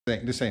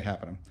This ain't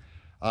happening.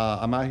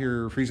 I'm out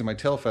here freezing my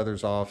tail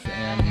feathers off,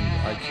 and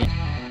I can't.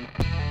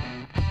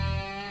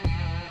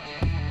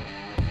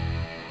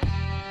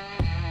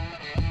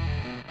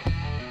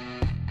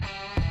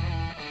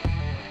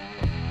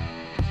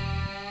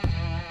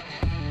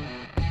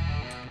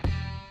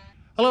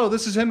 Hello,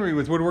 this is Henry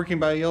with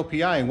Woodworking by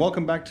LPI, and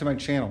welcome back to my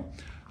channel.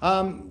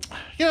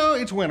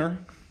 It's winter.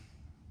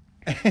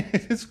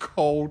 It's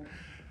cold.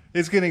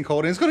 It's getting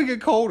cold, and it's going to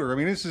get colder. I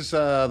mean, this is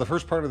the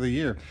first part of the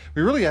year.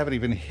 We really haven't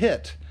even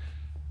hit,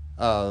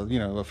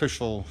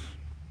 official,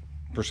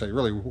 per se,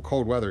 really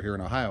cold weather here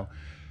in Ohio,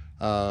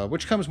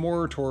 which comes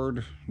more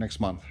toward next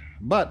month.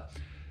 But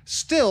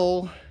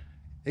still,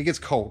 it gets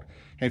cold.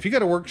 And if you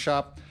got a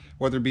workshop,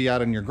 whether it be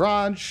out in your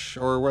garage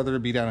or whether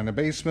it be down in a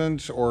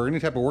basement or any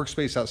type of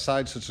workspace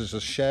outside, such as a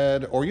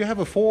shed, or you have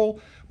a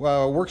full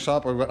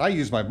workshop, or what I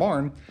use my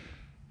barn,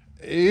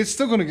 it's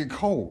still going to get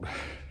cold.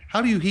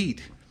 How do you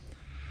heat?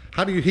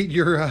 How do you heat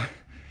your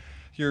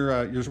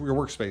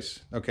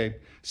workspace? Okay,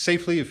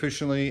 safely,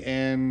 efficiently,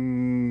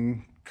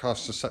 and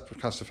cost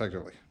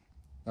effectively.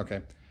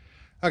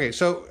 Okay.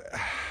 So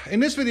in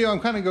this video,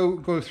 I'm kind of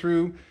go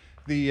through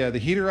the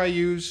heater I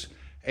use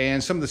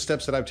and some of the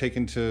steps that I've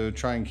taken to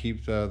try and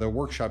keep the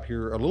workshop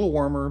here a little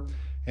warmer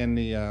in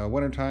the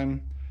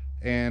wintertime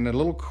and a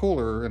little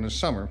cooler in the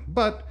summer,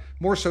 but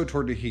more so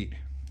toward the heat.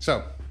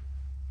 So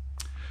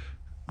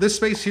this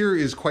space here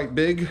is quite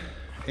big,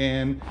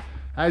 and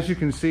as you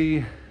can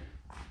see,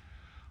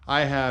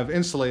 I have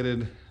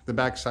insulated the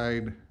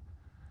backside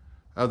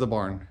of the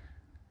barn.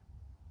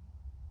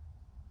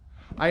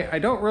 I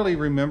don't really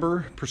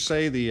remember per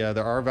se the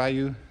R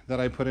value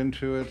that I put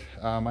into it.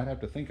 I'd have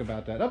to think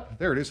about that. Oh,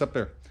 there it is up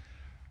there,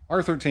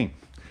 R13.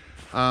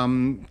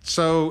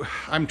 So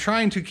I'm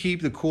trying to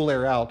keep the cool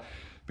air out,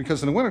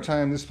 because in the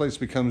wintertime this place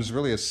becomes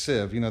really a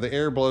sieve. The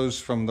air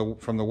blows from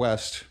the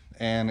west,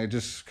 and it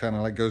just kind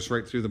of like goes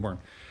right through the barn.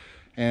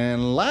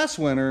 And last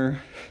winter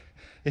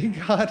it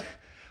got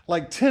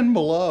like 10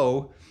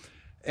 below,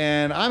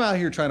 and I'm out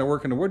here trying to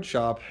work in the wood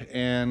shop,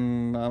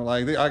 and I'm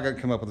like, I got to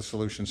come up with a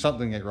solution.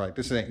 Something ain't right.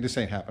 This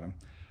ain't happening.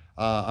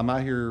 I'm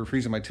out here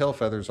freezing my tail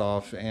feathers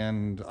off,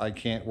 and I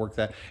can't work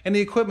that. And the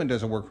equipment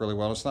doesn't work really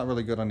well. It's not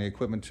really good on the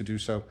equipment to do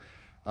so.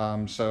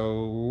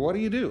 So what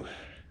do?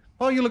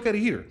 Well, you look at a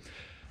heater.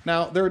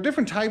 Now, there are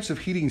different types of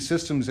heating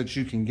systems that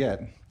you can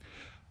get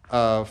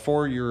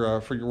for your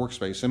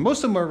workspace, and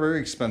most of them are very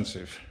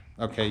expensive.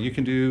 Okay, you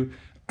can do,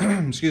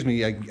 excuse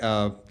me,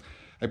 a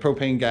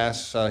propane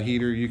gas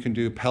heater. You can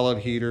do pellet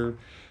heater.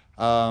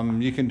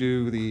 You can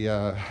do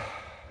the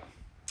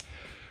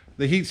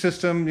heat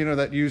system,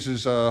 that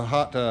uses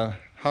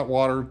hot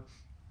water.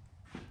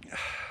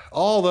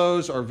 All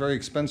those are very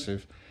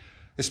expensive,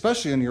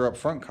 especially in your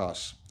upfront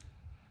costs.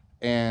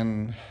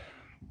 And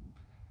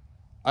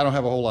I don't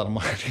have a whole lot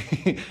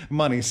of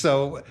money,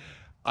 so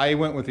I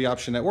went with the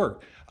option that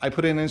worked. I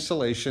put in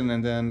installation,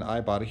 and then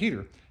I bought a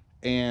heater.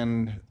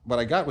 And what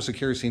I got was a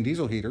kerosene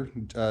diesel heater,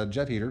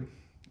 jet heater.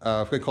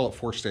 We call it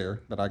forced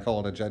air, but I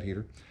call it a jet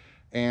heater.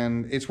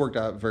 And it's worked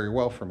out very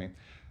well for me.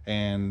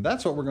 And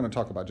that's what we're going to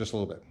talk about just a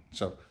little bit.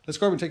 So let's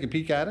go over and take a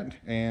peek at it,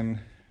 and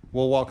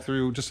we'll walk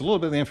through just a little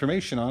bit of the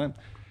information on it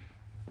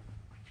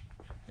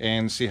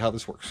and see how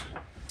this works.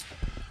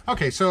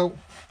 Okay, so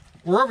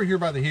we're over here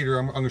by the heater.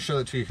 I'm going to show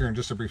that to you here in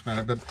just a brief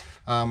minute, but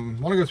I want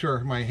to go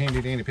through my handy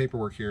dandy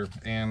paperwork here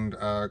and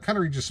kind of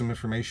read you some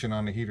information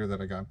on the heater that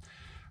I got.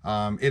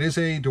 It is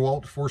a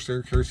DeWalt forced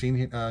air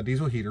kerosene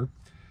diesel heater.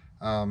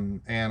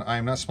 And I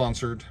am not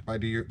sponsored by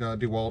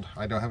DeWalt.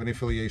 I don't have any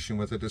affiliation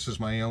with it. This is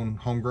my own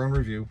homegrown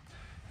review.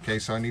 Okay,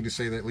 so I need to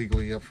say that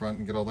legally up front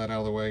and get all that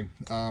out of the way.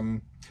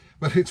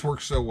 But it's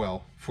worked so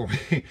well for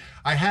me.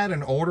 I had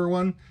an older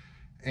one,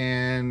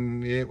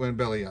 and it went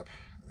belly up.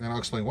 And I'll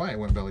explain why it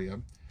went belly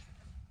up.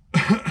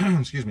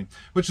 Excuse me.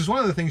 Which is one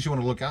of the things you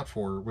want to look out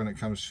for when it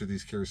comes to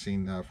these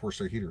kerosene forced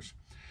air heaters.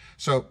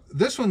 So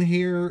this one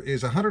here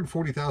is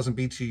 140,000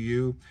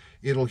 BTU.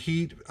 It'll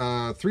heat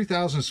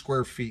 3,000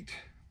 square feet.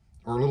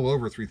 Or a little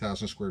over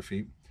 3,000 square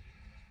feet.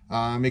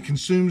 It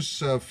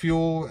consumes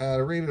fuel at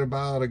a rate of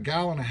about 1.5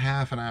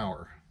 gallons an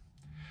hour.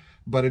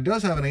 But it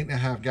does have an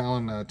 8.5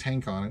 gallon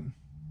tank on it.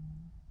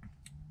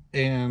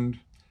 And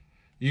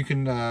you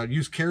can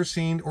use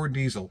kerosene or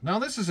diesel. Now,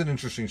 this is an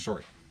interesting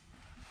story.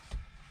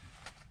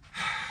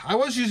 I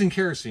was using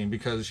kerosene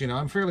because,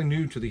 I'm fairly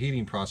new to the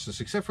heating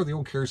process, except for the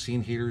old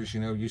kerosene heaters,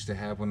 used to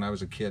have when I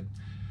was a kid.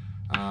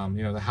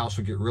 The house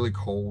would get really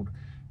cold.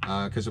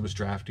 Because it was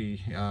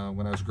drafty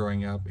when I was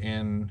growing up,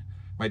 and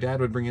my dad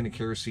would bring in a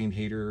kerosene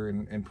heater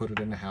and put it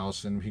in the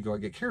house, and he'd go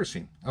and get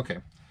kerosene. Okay,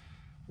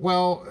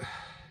 well,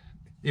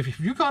 if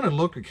you kind of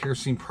look at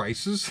kerosene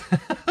prices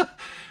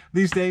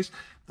these days,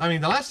 I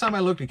mean, the last time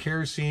I looked at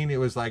kerosene, it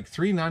was like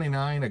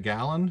 $3.99 a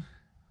gallon.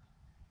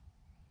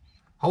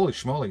 Holy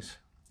schmolies.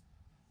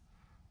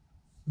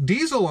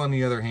 Diesel, on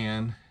the other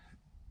hand,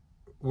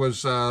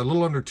 was a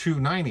little under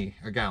 $2.90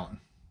 a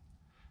gallon.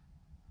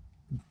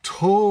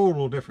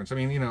 Total difference. I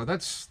mean,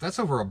 that's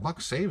over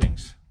 $1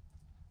 savings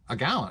a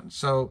gallon.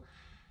 So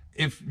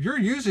if you're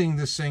using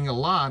this thing a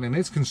lot and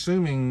it's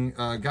consuming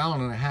 1.5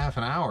 gallons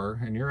an hour,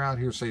 and you're out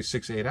here, say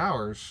 6 to 8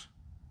 hours,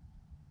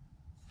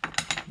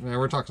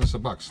 we're talking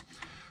some bucks.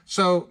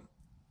 So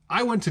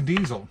I went to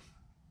diesel,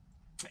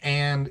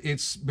 and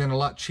it's been a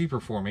lot cheaper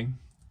for me,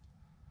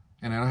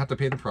 and I don't have to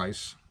pay the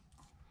price.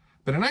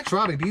 But in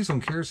actuality, diesel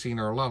and kerosene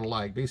are a lot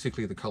alike,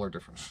 basically the color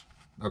difference.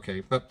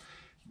 Okay, but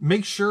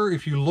make sure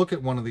if you look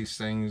at one of these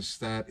things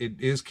that it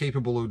is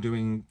capable of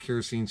doing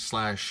kerosene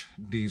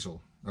 /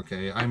 diesel.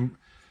 Okay, I'm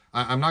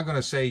not going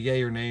to say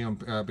yay or nay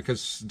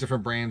because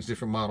different brands,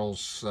 different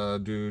models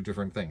do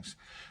different things.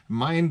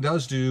 Mine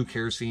does do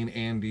kerosene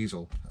and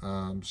diesel,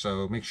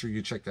 so make sure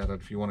you check that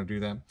out if you want to do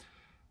that.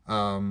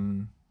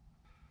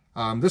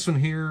 This one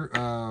here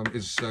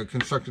is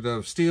constructed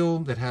of steel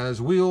that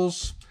has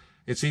wheels.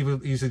 It's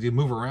easy to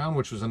move around,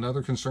 which was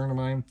another concern of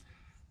mine.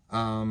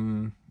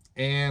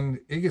 And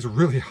it gets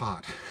really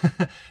hot.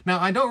 Now,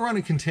 I don't run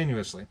it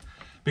continuously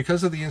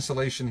because of the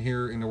installation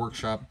here in the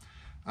workshop.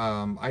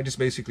 I just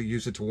basically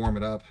use it to warm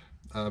it up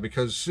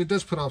because it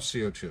does put off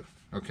CO2,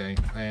 okay?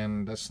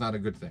 And that's not a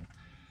good thing.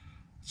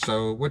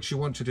 So what you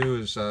want to do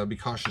is be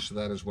cautious of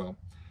that as well.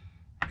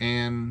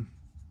 And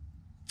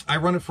I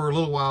run it for a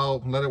little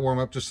while, let it warm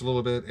up just a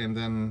little bit, and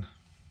then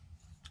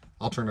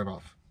I'll turn it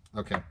off.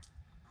 Okay.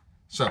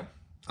 So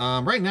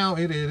right now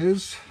it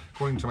is,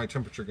 according to my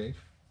temperature gauge,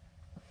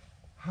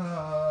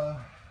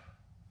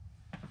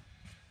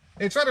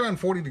 it's right around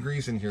 40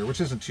 degrees in here,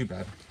 which isn't too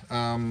bad.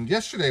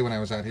 Yesterday when I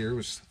was out here, it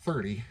was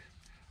 30.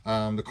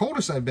 The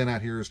coldest I've been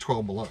out here is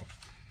 12 below.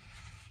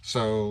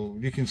 So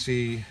you can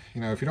see,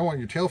 you know, if you don't want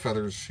your tail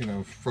feathers, you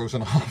know,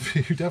 frozen off,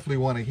 you definitely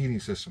want a heating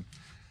system.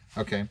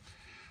 Okay.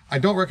 I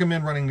don't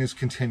recommend running this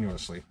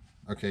continuously.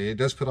 Okay. It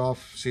does put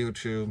off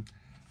CO2.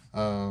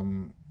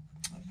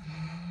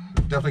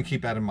 Definitely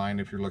keep that in mind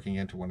if you're looking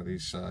into one of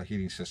these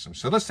heating systems.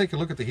 So let's take a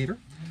look at the heater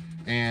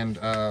and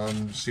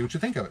see what you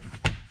think of it.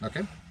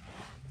 Okay.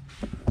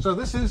 So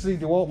this is the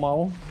DeWalt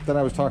model that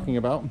I was talking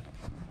about.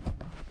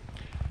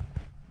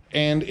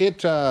 And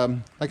it,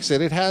 like I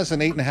said, it has an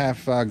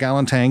 8.5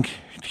 gallon tank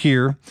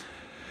here.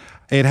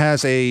 It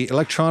has a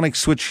electronic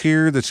switch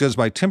here that goes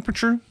by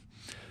temperature.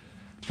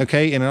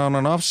 Okay, and an on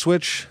and off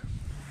switch.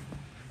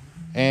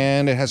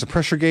 And it has a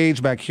pressure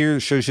gauge back here that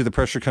shows you the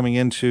pressure coming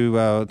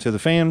into to the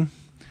fan.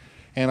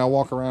 And I'll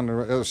walk around the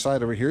other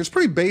side over here. It's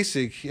pretty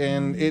basic,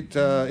 and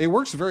it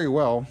works very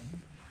well.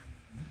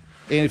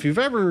 And if you've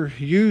ever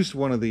used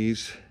one of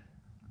these,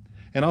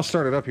 and I'll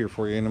start it up here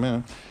for you in a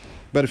minute,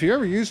 but if you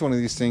ever use one of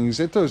these things,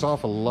 it throws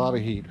off a lot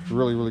of heat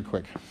really, really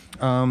quick.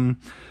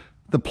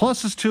 The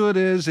pluses to it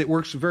is it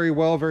works very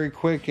well, very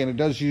quick, and it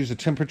does use a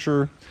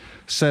temperature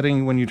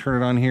setting when you turn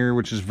it on here,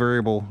 which is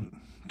variable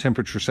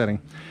temperature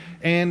setting.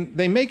 And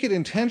they make it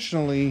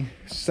intentionally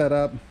set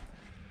up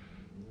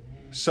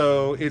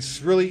so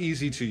it's really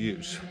easy to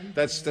use.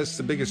 That's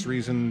the biggest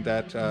reason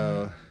that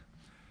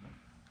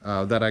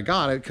that I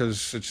got it,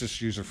 because it's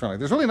just user friendly.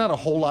 There's really not a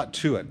whole lot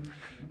to it.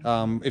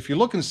 If you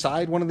look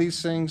inside one of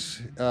these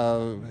things,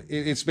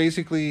 it's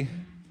basically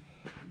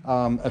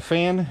a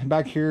fan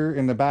back here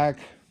in the back,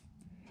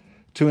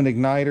 to an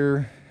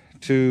igniter,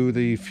 to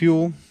the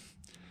fuel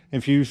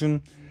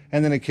infusion,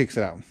 and then it kicks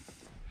it out.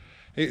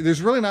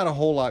 There's really not a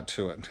whole lot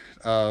to it.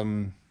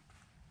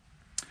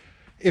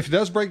 If it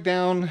does break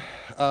down,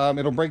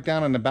 it'll break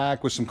down in the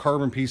back with some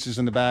carbon pieces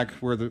in the back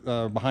where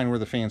the behind where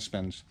the fan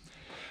spins.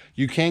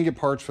 You can get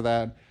parts for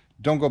that.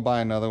 Don't go buy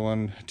another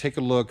one. Take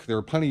a look. There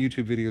are plenty of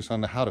YouTube videos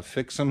on how to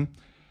fix them.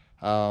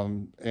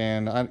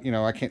 And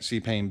I can't see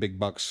paying big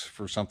bucks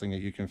for something that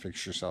you can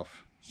fix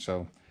yourself.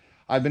 So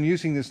I've been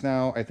using this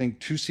now, I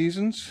think 2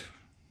 seasons.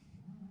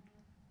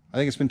 I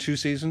think it's been 2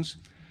 seasons.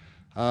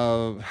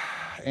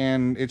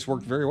 And it's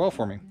worked very well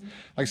for me.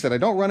 Like I said, I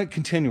don't run it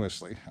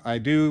continuously. I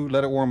do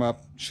let it warm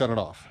up, shut it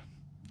off.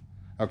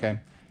 Okay.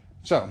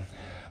 So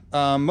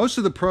most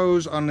of the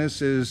pros on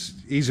this is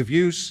ease of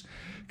use.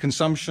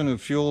 Consumption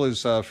of fuel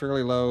is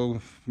fairly low,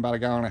 about 1.5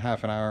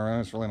 gallons an hour.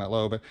 It's really not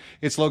low, but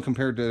it's low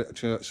compared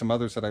to some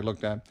others that I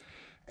looked at.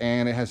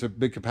 And it has a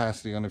big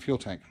capacity on the fuel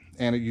tank,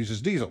 and it uses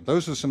diesel.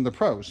 Those are some of the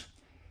pros,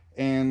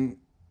 and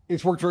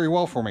it's worked very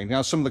well for me.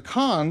 Now, some of the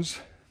cons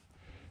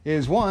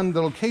is, one,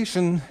 the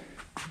location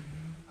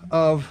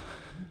of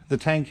the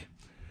tank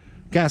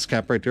gas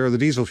cap right there, or the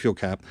diesel fuel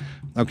cap.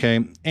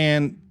 Okay,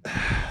 and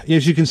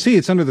as you can see,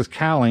 it's under this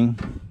cowling,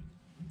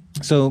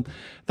 so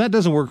that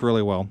doesn't work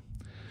really well.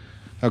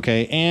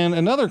 Okay, and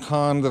another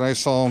con that I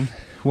saw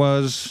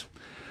was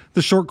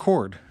the short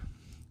cord.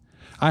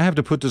 I have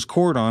to put this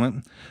cord on it.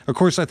 Of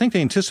course, I think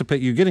they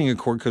anticipate you getting a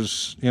cord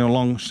because,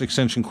 long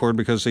extension cord,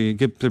 because they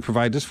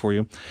provide this for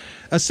you.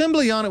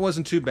 Assembly on it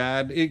wasn't too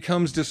bad. It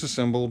comes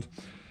disassembled.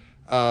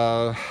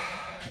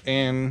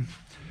 And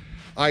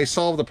I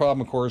solved the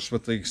problem, of course,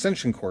 with the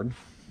extension cord.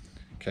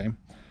 Okay.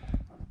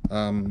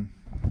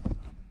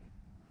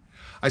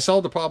 I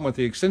solved the problem with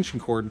the extension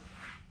cord,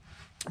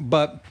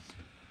 but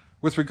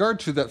with regard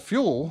to that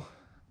fuel,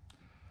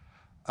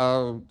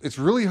 it's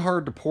really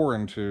hard to pour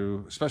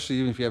into, especially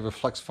even if you have a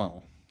flex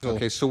funnel.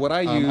 Okay, so what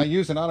I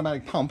use an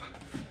automatic pump.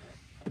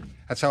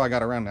 That's how I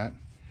got around that.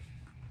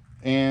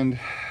 And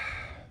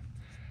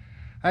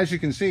as you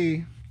can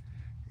see,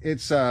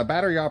 it's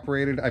battery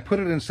operated. I put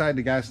it inside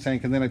the gas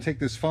tank, and then I take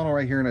this funnel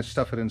right here and I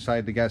stuff it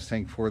inside the gas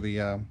tank for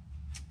the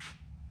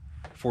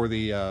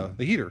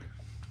heater.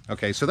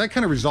 Okay, so that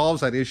kind of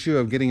resolves that issue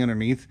of getting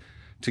underneath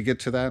to get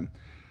to that.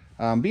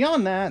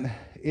 Beyond that,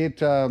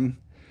 it's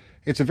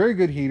a very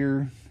good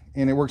heater,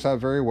 and it works out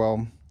very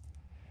well.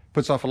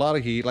 Puts off a lot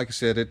of heat. Like I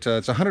said, it's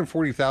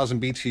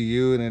 140,000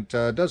 BTU, and it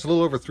does a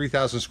little over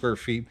 3,000 square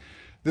feet.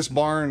 This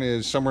barn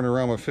is somewhere in the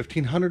realm of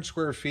 1,500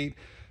 square feet,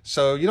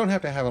 so you don't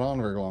have to have it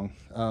on very long.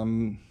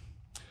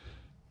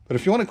 But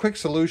if you want a quick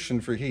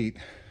solution for heat,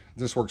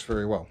 this works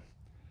very well.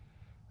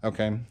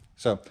 Okay,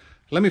 so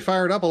let me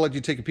fire it up. I'll let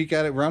you take a peek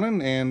at it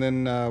running, and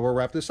then we'll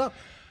wrap this up.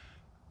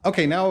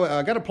 Okay, now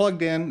I got it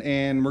plugged in,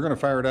 and we're going to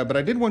fire it up, but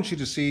I did want you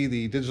to see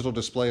the digital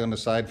display on the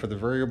side for the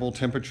variable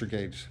temperature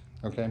gauge.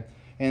 Okay,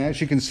 and as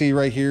you can see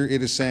right here,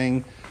 it is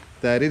saying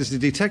that it is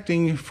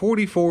detecting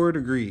 44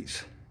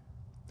 degrees.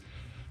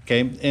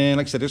 Okay, and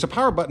like I said, there's a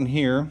power button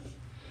here,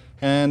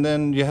 and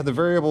then you have the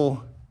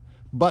variable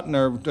button,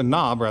 or the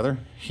knob rather,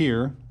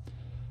 here.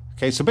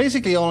 Okay, so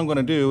basically all I'm going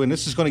to do, and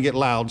this is going to get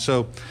loud,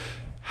 so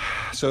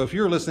if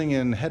you're listening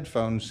in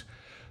headphones,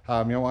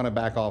 you'll want to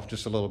back off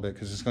just a little bit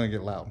because it's going to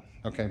get loud.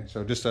 Okay,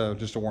 so just a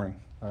warning.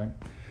 All right,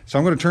 so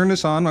I'm going to turn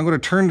this on. I'm going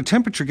to turn the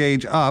temperature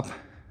gauge up.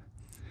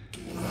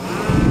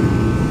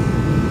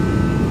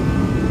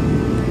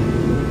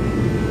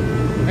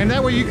 And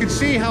that way you can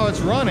see how it's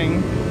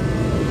running.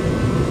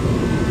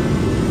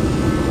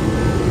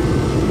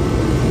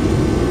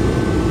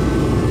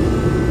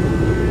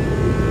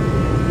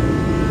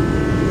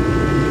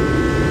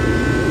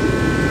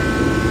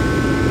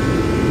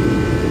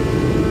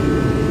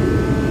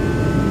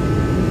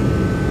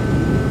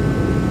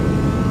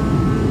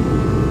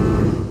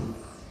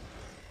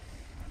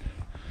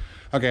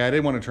 Okay, I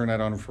didn't want to turn that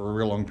on for a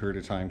real long period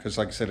of time because,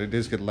 like I said, it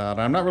does get loud.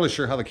 I'm not really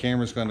sure how the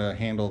camera is going to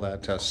handle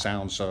that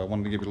sound, so I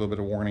wanted to give you a little bit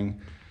of warning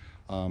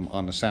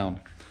on the sound.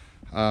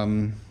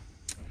 I'm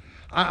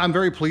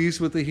very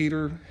pleased with the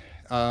heater,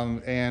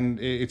 and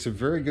it's a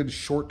very good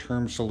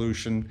short-term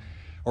solution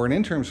or an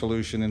interim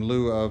solution in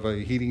lieu of a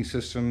heating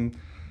system.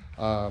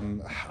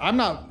 I'm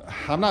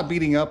not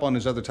beating up on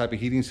these other type of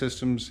heating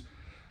systems,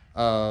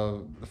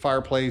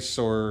 fireplace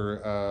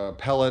or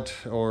pellet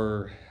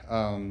or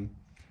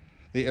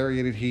the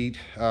aerated heat.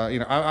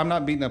 I'm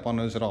not beating up on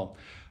those at all.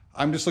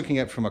 I'm just looking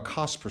at it from a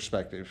cost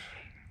perspective.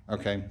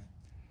 Okay,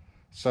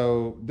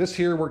 so this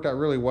here worked out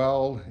really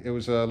well. It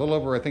was a little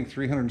over, I think,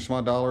 $300 and some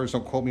odd.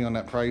 Don't quote me on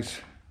that price.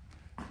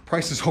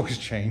 Prices always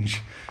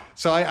change,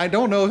 so I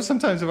don't know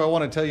sometimes if I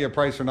want to tell you a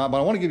price or not, but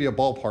I want to give you a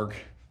ballpark.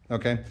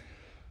 Okay,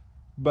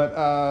 but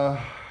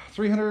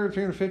 $300,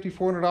 $350,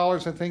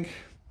 $400, I think.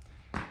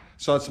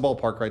 So that's the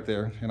ballpark right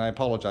there, and I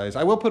apologize.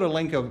 I will put a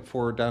link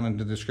for it down in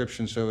the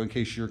description, so in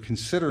case you're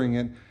considering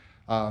it,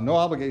 no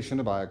obligation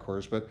to buy, of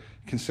course, but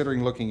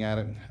considering looking at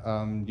it,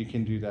 you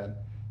can do that.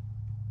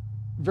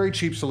 Very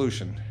cheap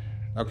solution.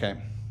 Okay.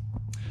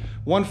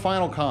 One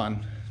final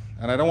con,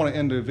 and I don't want to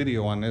end the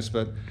video on this,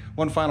 but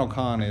one final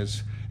con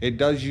is it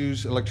does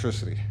use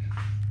electricity.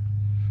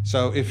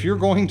 So if you're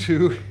going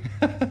to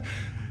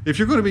if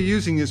you're going to be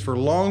using this for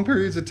long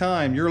periods of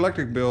time, your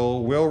electric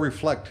bill will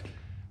reflect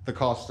the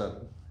cost of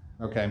it.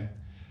 Okay,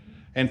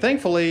 and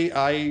thankfully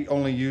I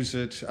only use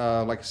it,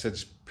 like I said,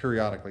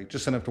 periodically,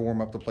 just enough to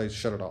warm up the place,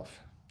 shut it off.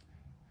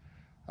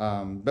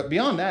 But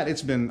beyond that,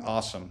 it's been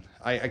awesome.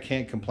 I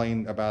can't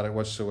complain about it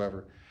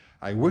whatsoever.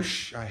 I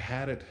wish I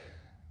had it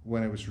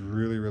when it was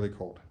really, really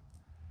cold.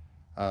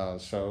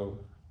 So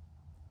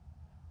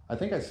I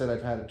think I said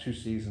I've had it 2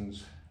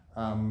 seasons.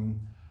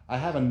 I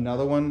have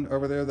another one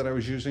over there that I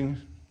was using,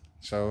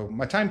 so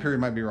my time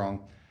period might be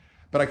wrong.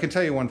 But I can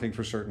tell you one thing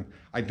for certain.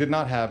 I did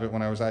not have it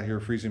when I was out here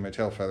freezing my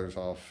tail feathers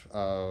off.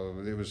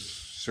 It was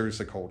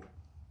seriously cold,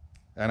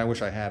 and I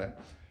wish I had it.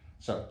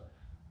 So,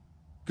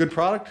 good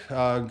product,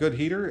 good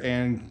heater,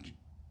 and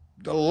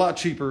a lot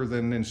cheaper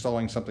than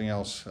installing something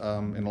else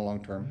in the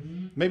long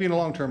term. Maybe in the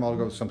long term I'll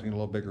go with something a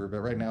little bigger, but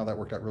right now that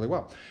worked out really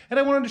well. And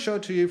I wanted to show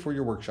it to you for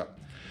your workshop.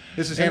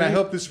 This is Henry. I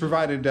hope this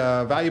provided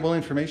valuable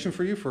information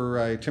for you for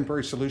a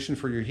temporary solution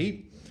for your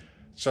heat.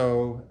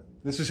 So,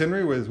 this is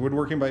Henry with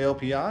Woodworking by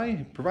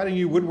LPI, providing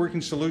you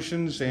woodworking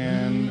solutions,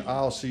 and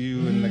I'll see you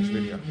in the next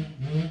video.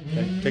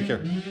 Okay, take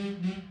care.